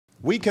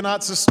We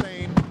cannot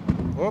sustain,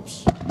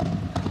 whoops.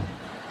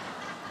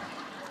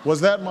 Was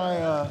that my,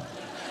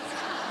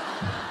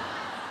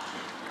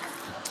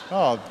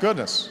 oh,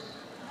 goodness.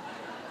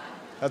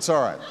 That's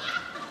all right.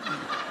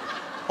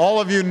 All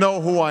of you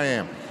know who I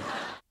am.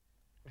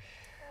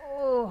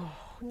 Oh,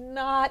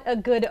 not a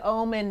good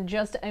omen.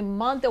 Just a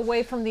month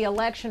away from the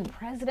election,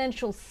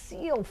 presidential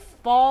seal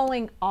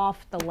falling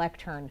off the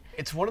lectern.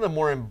 It's one of the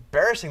more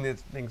embarrassing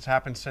things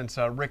happened since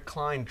Rick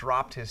Klein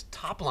dropped his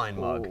Top Line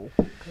mug. Ooh,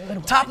 good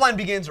one. Top Line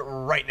begins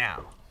right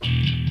now.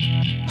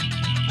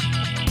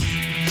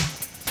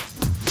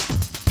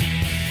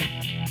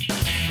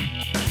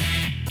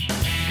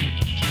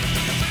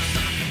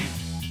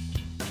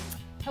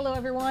 Hello,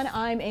 everyone.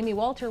 I'm Amy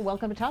Walter.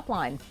 Welcome to Top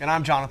Line. And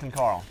I'm Jonathan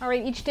Carl. All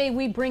right, each day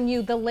we bring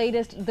you the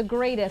latest, the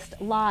greatest,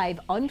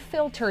 live,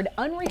 unfiltered,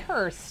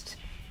 unrehearsed.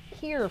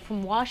 Here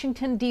from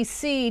Washington,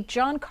 D.C.,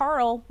 John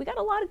Carl, we got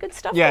a lot of good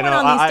stuff going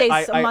on these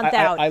days, a month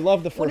out. I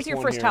love the first one. What is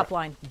your first here. Top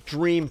Line?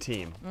 Dream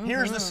Team.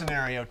 Here's the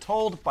scenario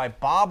told by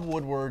Bob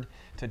Woodward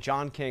to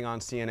John King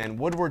on CNN.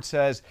 Woodward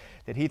says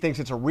that he thinks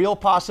it's a real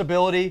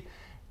possibility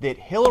that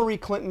Hillary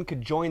Clinton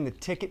could join the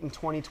ticket in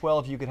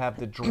 2012. You could have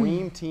the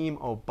dream team,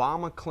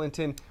 Obama,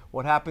 Clinton.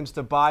 What happens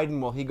to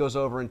Biden? Well, he goes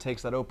over and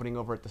takes that opening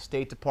over at the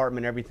State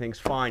Department. Everything's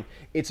fine.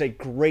 It's a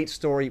great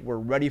story. We're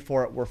ready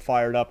for it. We're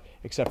fired up,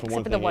 except for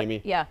one thing,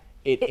 Amy. Yeah.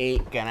 It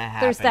ain't gonna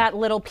happen. There's that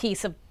little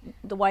piece of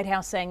the White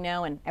House saying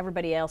no and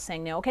everybody else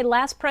saying no. Okay,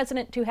 last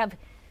president to have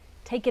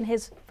taken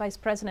his vice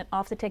president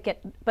off the ticket,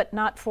 but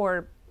not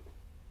for,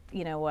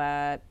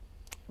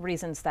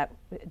 reasons that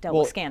dealt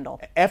with scandal.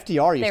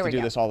 FDR used to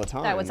do this all the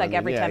time. That was like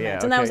every 10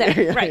 minutes, and okay. that was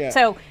it. Right. Yeah.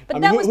 So,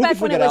 but that was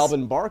back when it was.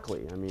 Alvin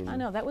Barkley. I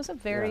know that was a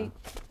very.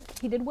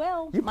 He did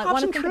well. You might popped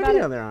want some to think trivia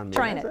about there on me.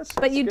 Trying it, that's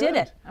but you good. did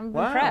it. I'm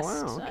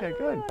impressed. Wow. Okay,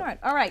 good.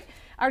 All right.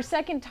 Our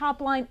second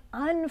Top Line,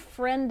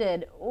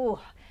 unfriended. Ooh.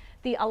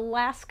 The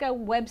Alaska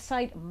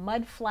website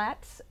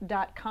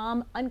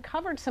mudflats.com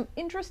uncovered some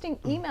interesting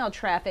email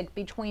traffic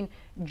between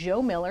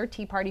Joe Miller,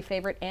 Tea Party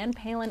favorite and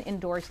Palin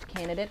endorsed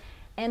candidate,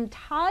 and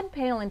Todd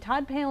Palin.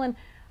 Todd Palin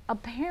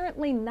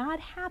apparently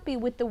not happy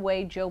with the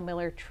way Joe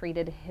Miller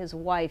treated his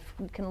wife.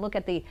 You can look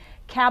at the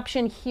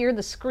caption here,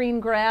 the screen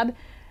grab.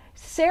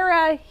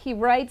 Sarah, he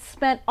writes,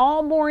 spent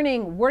all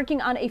morning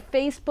working on a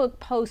Facebook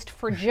post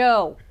for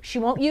Joe. She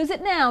won't use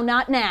it now,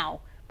 not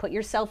now. Put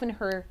yourself in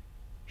her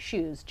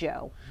shoes,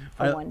 Joe,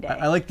 for one day.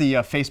 I like the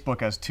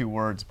Facebook as two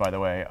words, by the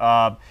way.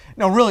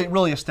 No,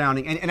 really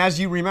astounding. And as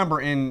you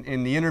remember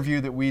in the interview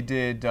that we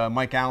did,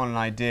 Mike Allen and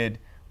I did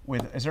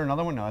with, is there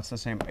another one? No, it's the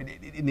same.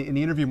 In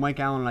the interview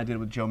Mike Allen and I did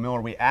with Joe Miller,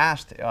 we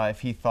asked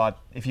if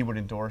he would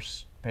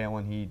endorse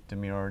Palin. He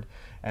demurred,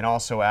 and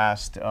also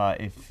asked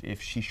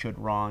if she should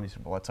run. He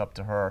said, well, it's up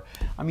to her.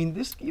 I mean,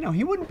 this,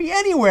 he wouldn't be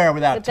anywhere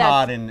without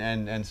Todd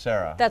and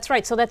Sarah. That's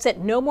right. So that's it.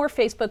 No more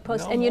Facebook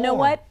posts. And you know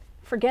what?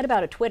 Forget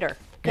about a Twitter.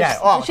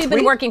 Yeah, she's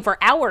been working for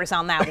hours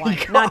on that one,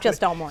 not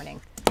just all morning.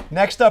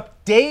 Next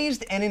up,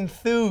 Dazed and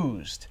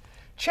Enthused.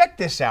 Check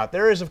this out.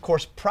 There is, of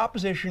course,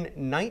 Proposition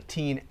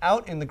 19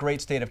 out in the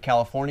great state of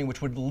California,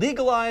 which would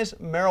legalize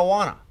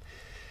marijuana.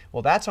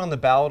 Well, that's on the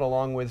ballot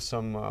along with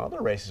some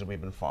other races that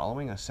we've been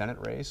following, a Senate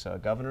race, a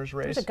governor's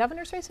race. There's a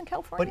governor's race in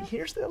California? But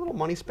here's the little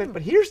money spent.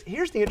 But here's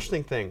the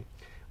interesting thing.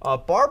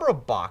 Barbara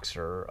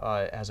Boxer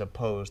has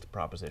opposed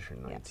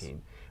Proposition 19. Yes.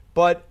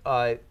 But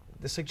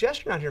the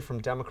suggestion out here from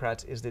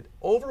Democrats is that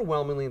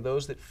overwhelmingly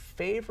those that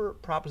favor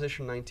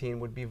Proposition 19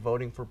 would be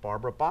voting for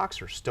Barbara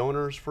Boxer,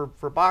 stoners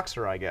for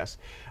Boxer, I guess.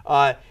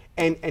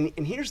 And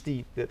here's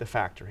the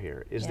factor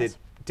here, is that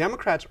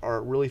Democrats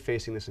are really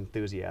facing this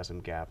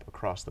enthusiasm gap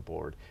across the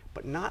board,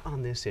 but not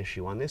on this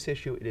issue. On this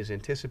issue, it is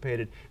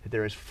anticipated that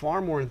there is far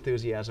more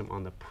enthusiasm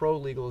on the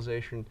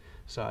pro-legalization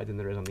side than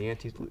there is on the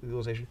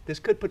anti-legalization. This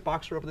could put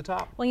Boxer over the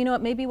top. Well, you know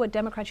what? Maybe what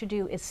Democrats should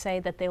do is say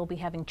that they will be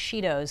having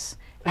Cheetos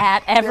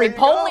at every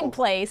polling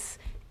place.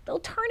 They'll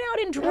turn out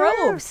in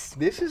droves.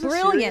 This is a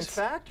serious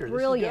factor.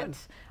 Brilliant.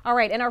 All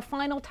right, and our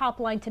final Top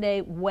Line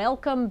today,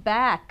 welcome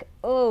back.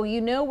 Oh,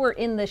 we're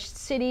in the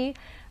city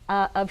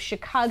of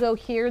Chicago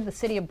here, the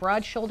city of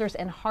broad shoulders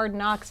and hard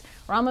knocks.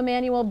 Rahm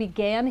Emanuel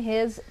began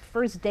his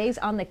first days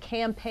on the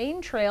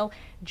campaign trail.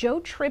 Joe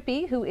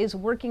Trippi, who is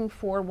working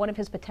for one of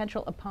his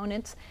potential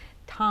opponents,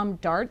 Tom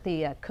Dart,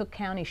 the Cook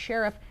County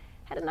Sheriff,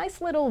 had a nice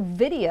little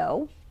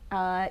video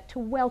to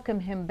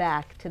welcome him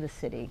back to the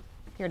city.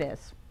 Here it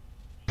is.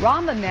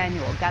 Rahm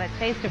Emanuel got a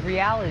taste of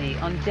reality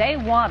on day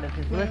one of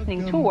his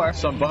listening tour.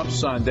 Some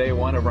bumps on day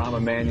one of Rahm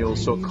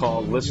Emanuel's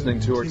so-called listening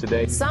tour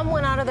today. Some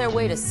went out of their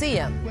way to see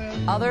him.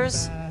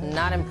 Others,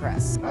 not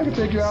impressed. I can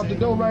take you out the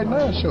door right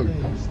now and show you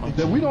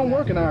that we don't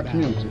work in our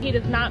community. He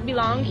does not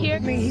belong here. I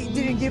mean, he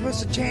didn't give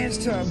us a chance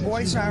to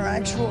voice our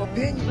actual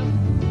opinion.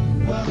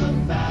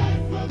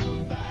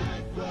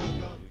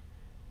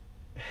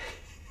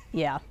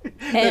 Yeah,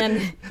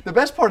 and the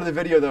best part of the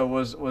video though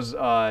was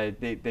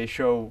they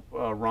show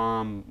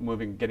Rahm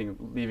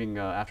leaving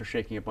after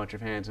shaking a bunch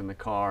of hands in the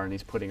car, and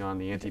he's putting on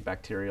the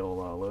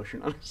antibacterial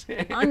lotion on his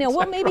hands. I know.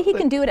 Well, maybe he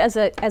can do it as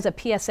a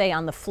PSA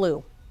on the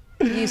flu.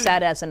 Use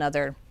that as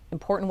another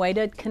important way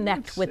to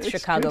connect with it's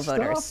Chicago good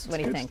voters. stuff. What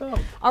do you It's think? good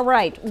stuff. All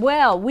right.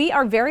 Well, we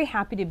are very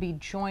happy to be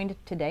joined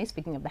today,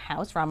 speaking of the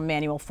House, Rahm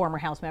Emanuel, former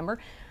House member,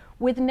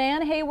 with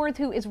Nan Hayworth,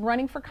 who is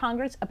running for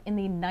Congress up in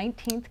the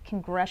 19th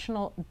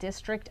Congressional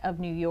District of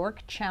New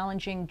York,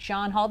 challenging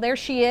John Hall. There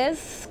she is,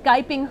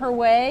 Skyping her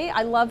way.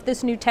 I love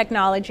this new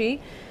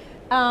technology.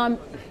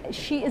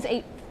 She is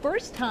a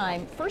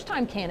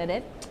first-time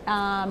candidate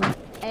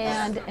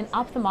and an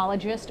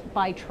ophthalmologist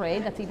by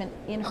trade. That's even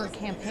in her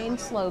campaign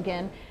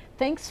slogan.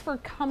 Thanks for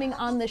coming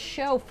on the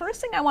show. First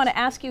thing I want to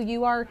ask you,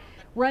 you are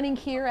running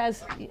here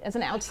as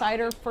an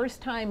outsider,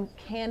 first-time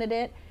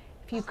candidate.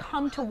 If you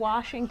come to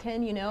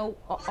Washington, you know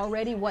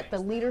already what the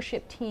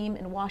leadership team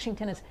in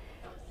Washington is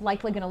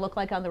likely going to look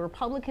like on the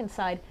Republican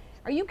side.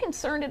 Are you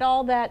concerned at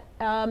all that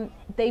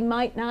they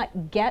might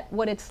not get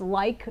what it's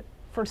like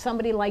for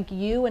somebody like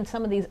you and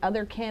some of these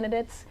other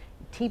candidates,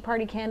 Tea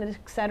Party candidates,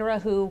 et cetera,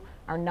 who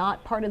are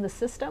not part of the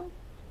system?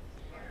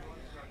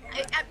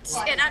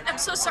 I'm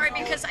so sorry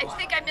because I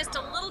think I missed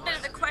a little bit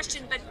of the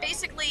question, but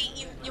basically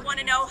you want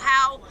to know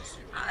how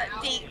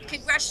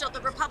the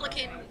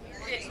Republican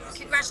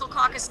Congressional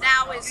Caucus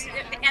now is,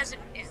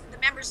 the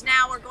members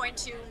now are going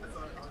to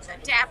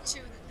adapt to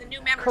the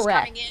new members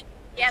coming in.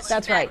 Yes,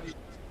 that's right.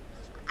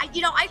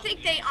 I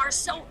think they are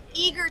so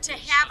eager to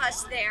have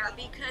us there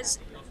because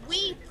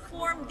we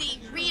form the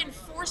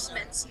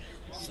reinforcements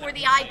for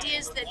the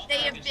ideas that they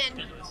have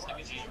been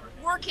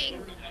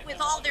working with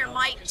all their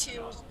might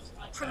to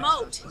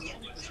promote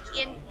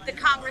in the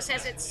Congress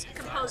as it's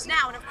composed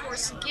now. And of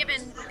course,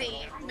 given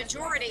the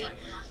majority,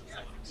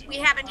 we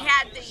haven't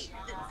had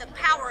the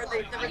power,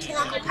 the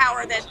rhetorical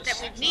power that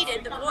we've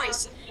needed, the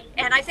voice.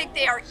 And I think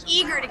they are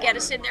eager to get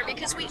us in there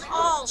because we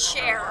all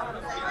share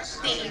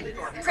the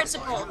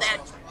principle that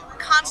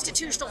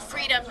constitutional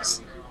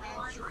freedoms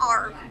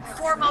are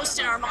foremost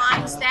in our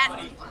minds.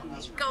 That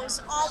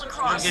goes all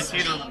across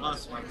the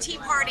Tea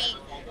Party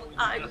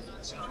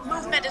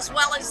movement as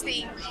well as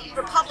the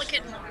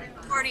Republican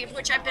Party, of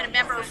which I've been a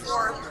member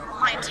for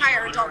my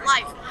entire adult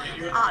life.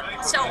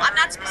 So I'm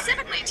not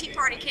specifically a Tea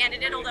Party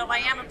candidate, although I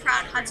am a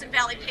proud Hudson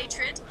Valley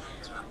patriot.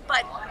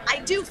 But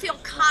I do feel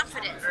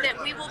confident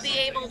that we will be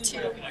able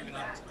to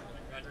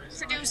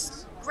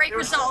produce great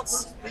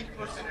results,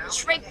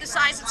 shrink the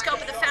size and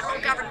scope of the federal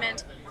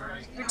government,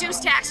 reduce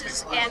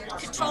taxes and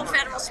control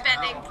federal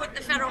spending, put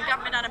the federal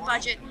government on a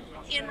budget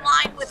in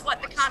line with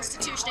what the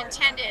Constitution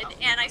intended.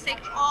 And I think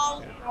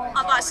all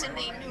of us in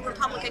the new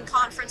Republican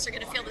conference are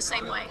going to feel the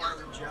same way.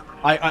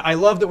 I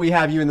love that we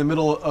have you in the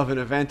middle of an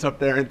event up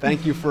there, and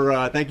thank you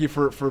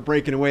for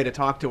breaking away to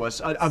talk to us.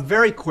 A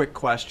very quick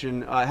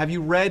question: have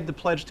you read The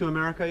Pledge to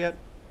America yet?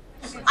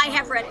 I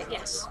have read it,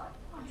 yes.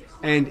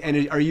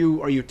 And are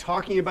you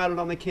talking about it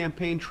on the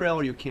campaign trail?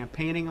 Are you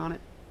campaigning on it?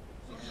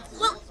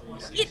 Well,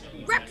 it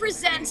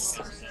represents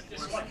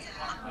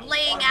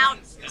laying out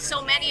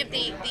so many of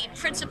the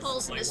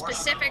principles and the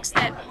specifics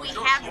that we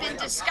have been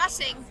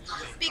discussing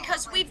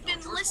because we've been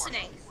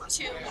listening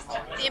to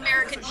the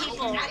American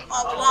people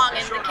all along.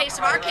 In the case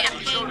of our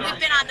campaign, we've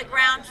been on the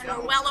ground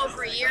for well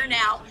over a year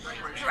now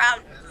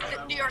throughout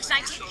New York's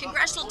 19th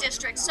Congressional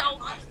District. So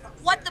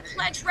what the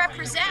pledge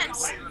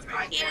represents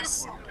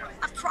is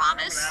a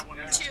promise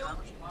to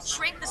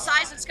shrink the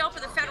size and scope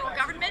of the federal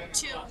government,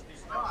 to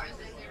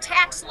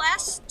tax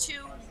less, to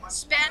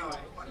spend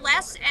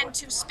less, and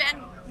to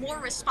spend more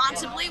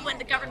responsibly when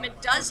the government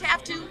does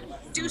have to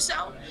do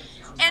so,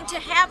 and to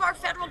have our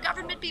federal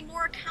government be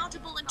more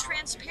accountable and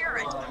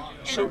transparent.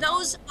 And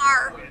those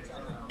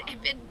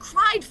have been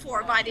cried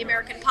for by the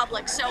American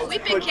public. So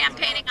we've been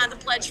campaigning on the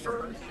pledge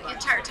for the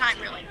entire time,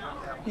 really.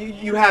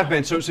 You have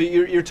been. So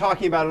you're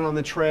talking about it on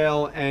the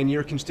trail, and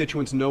your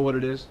constituents know what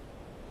it is?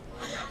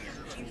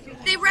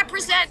 They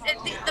represent,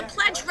 the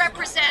pledge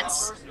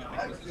represents,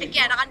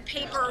 again, on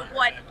paper,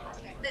 what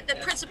the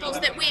principles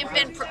that we have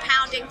been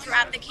propounding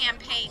throughout the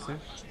campaign.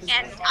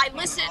 And I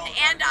listen,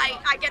 and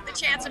I get the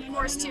chance, of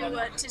course,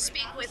 to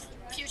speak with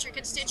future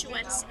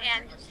constituents.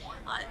 And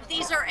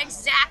these are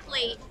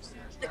exactly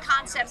the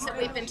concepts that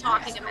we've been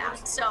talking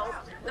about. So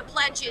the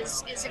pledge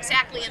is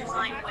exactly in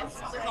line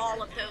with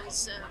all of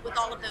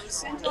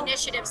those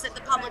initiatives that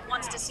the public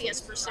wants to see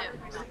us pursue.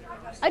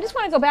 I just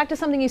want to go back to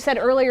something you said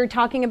earlier,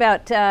 talking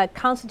about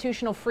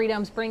constitutional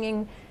freedoms,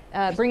 bringing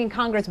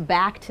Congress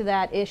back to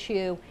that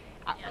issue.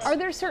 Are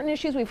there certain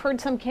issues, we've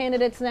heard some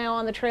candidates now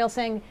on the trail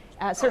saying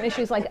certain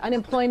issues like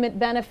unemployment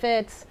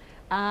benefits,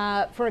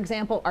 for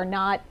example, are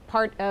not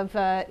part of,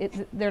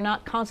 they're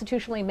not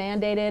constitutionally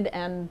mandated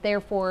and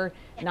therefore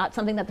not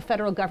something that the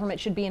federal government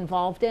should be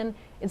involved in.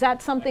 Is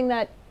that something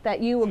that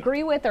you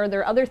agree with? Or are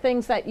there other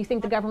things that you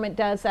think the government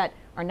does that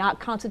are not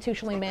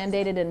constitutionally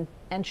mandated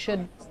and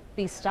should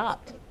be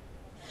stopped?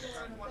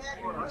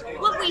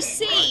 What we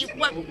see,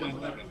 what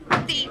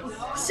the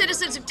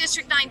citizens of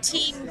District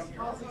 19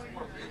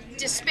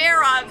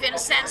 despair of, in a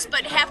sense,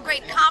 but have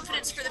great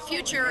confidence for the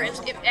future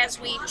as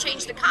we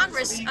change the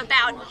Congress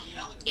about,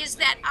 is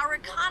that our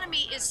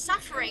economy is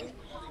suffering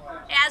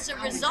as a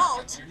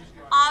result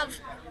of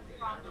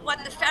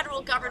what the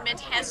federal government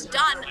has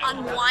done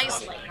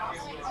unwisely.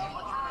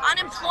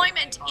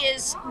 unemployment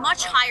is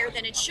much higher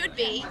than it should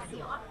be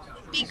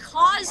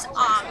because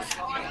of,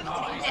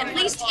 at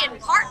least in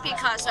part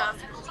because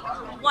of,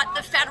 what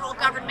the federal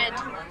government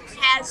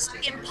has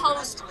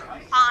imposed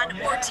on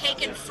or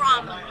taken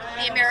from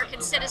the American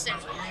citizen.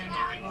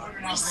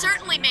 We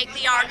certainly make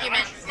the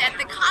argument that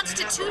the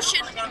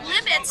Constitution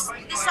limits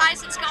the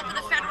size and scope of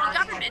the federal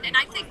government, and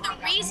I think the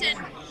reason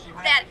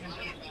that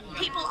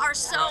people are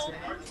so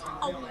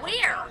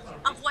aware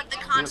of what the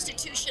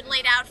Constitution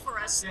laid out for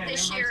us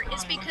this year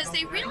is because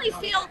they really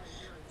feel,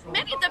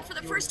 many of them for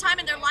the first time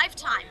in their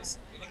lifetimes,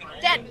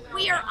 that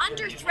we are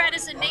under threat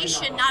as a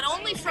nation, not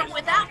only from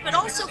without, but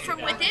also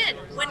from within.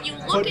 When you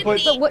look at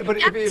the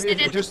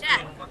deficit and the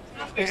debt.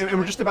 And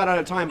we're just about out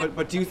of time,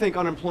 but do you think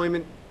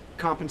unemployment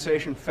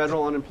compensation,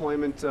 federal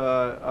unemployment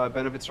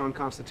benefits are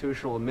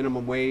unconstitutional? A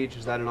minimum wage,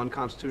 is that an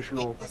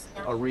unconstitutional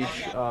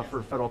reach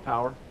for federal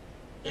power?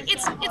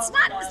 It's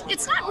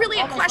not really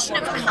a question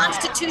of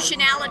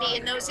constitutionality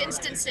in those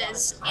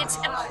instances. It's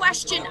a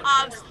question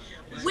of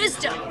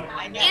wisdom.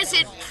 Is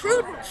it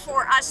prudent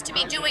for us to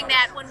be doing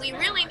that when we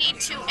really need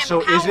to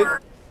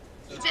empower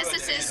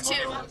businesses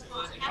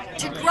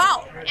to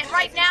grow? And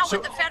right now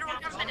what the federal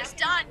government has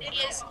done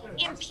is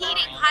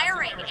impeding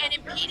hiring and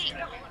impeding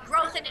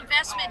growth and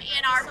investment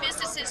in our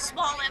businesses,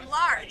 small and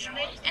large.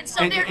 And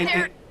so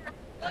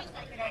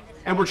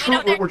and we're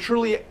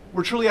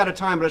truly out of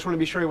time, but I just want to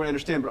be sure you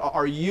understand. But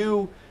are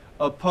you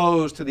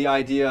opposed to the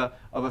idea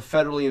of a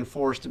federally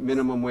enforced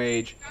minimum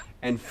wage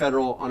and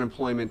federal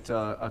unemployment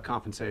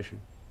compensation?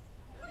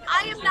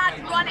 I am not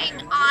running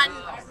on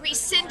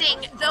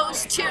rescinding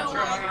those two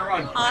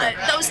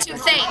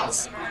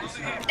things.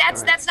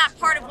 That's not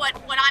part of what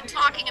I'm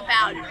talking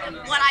about.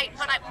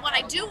 What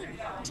I do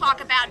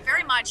talk about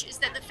very much is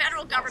that the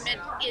federal government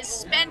is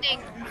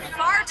spending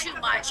far too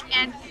much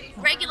and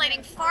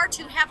regulating far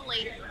too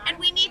heavily, and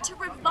we need to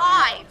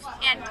revive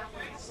and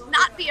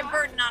not be a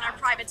burden on our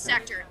private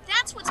sector.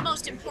 That's what's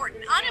most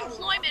important.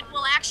 Unemployment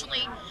will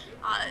actually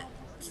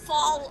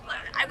fall,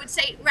 I would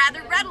say,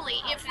 rather readily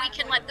if we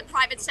can let the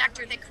private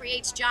sector that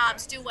creates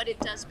jobs do what it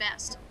does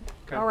best.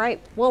 Okay. All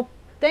right. Well,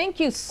 thank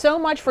you so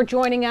much for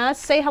joining us.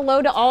 Say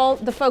hello to all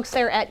the folks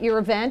there at your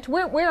event.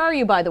 Where are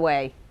you, by the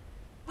way?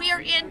 We are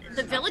in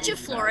the village of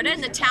Florida, in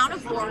the town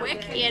of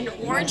Warwick, in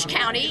Orange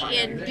County,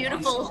 in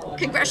beautiful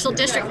Congressional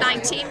District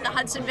 19, the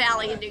Hudson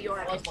Valley in New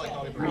York.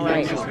 All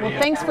right. Well,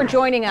 thanks for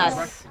joining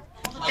us.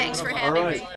 Thanks for having me.